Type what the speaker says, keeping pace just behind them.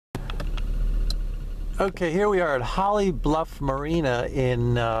Okay, here we are at Holly Bluff Marina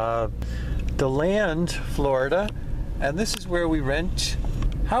in Deland, Florida, and this is where we rent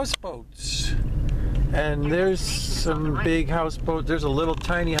houseboats. And there's some big houseboats. There's a little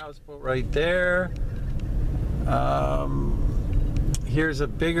tiny houseboat right there. Here's a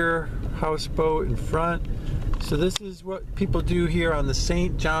bigger houseboat in front. So this is what people do here on the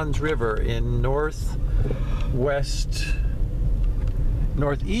St. Johns River in northeast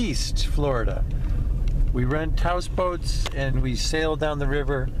Florida. We rent houseboats and we sail down the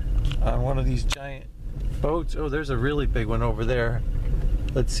river on one of these giant boats. Oh, there's a really big one over there.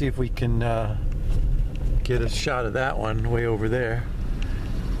 Let's see if we can get a shot of that one way over there.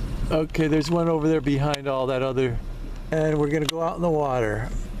 Okay, there's one over there behind all that other, and we're gonna go out in the water.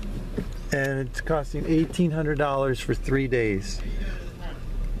 And it's costing $1,800 for 3 days.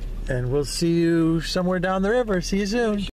 And we'll see you somewhere down the river. See you soon.